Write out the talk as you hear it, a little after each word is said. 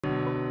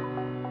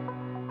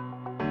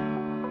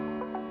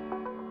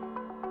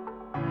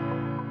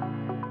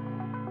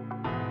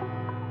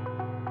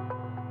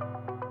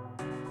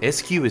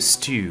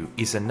SQS2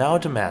 is an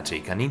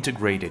automatic and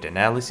integrated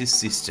analysis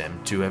system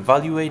to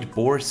evaluate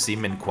boar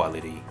semen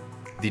quality.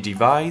 The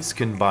device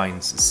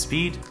combines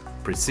speed,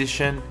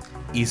 precision,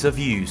 ease of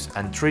use,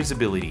 and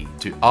traceability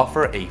to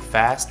offer a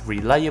fast,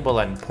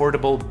 reliable, and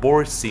portable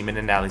boar semen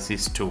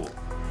analysis tool.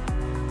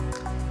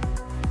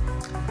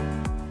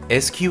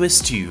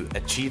 SQS2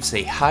 achieves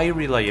a high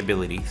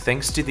reliability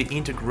thanks to the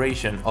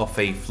integration of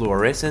a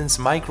fluorescence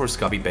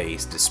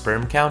microscopy-based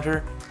sperm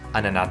counter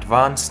and an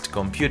advanced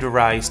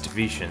computerized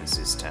vision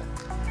system.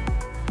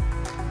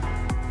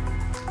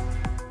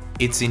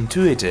 Its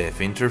intuitive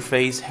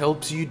interface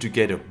helps you to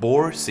get a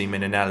boar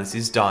semen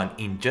analysis done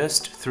in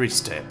just 3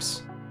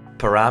 steps: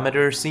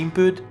 parameters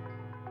input,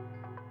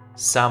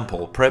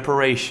 sample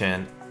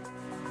preparation,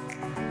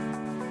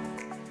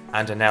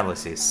 and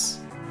analysis.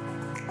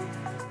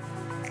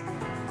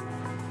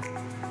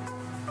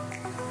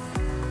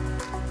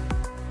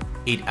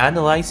 It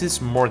analyzes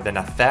more than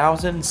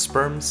 1,000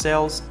 sperm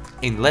cells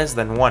in less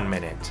than 1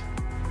 minute.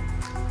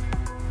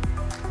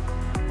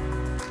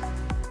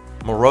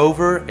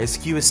 Moreover,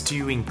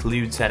 SQS2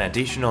 includes an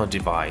additional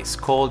device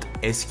called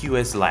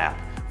SQSlab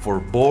for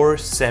boar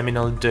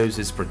seminal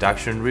doses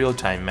production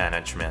real-time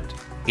management.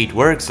 It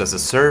works as a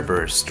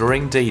server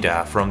storing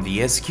data from the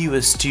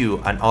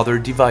SQS2 and other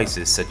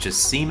devices such as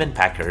semen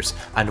packers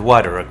and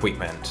water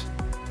equipment.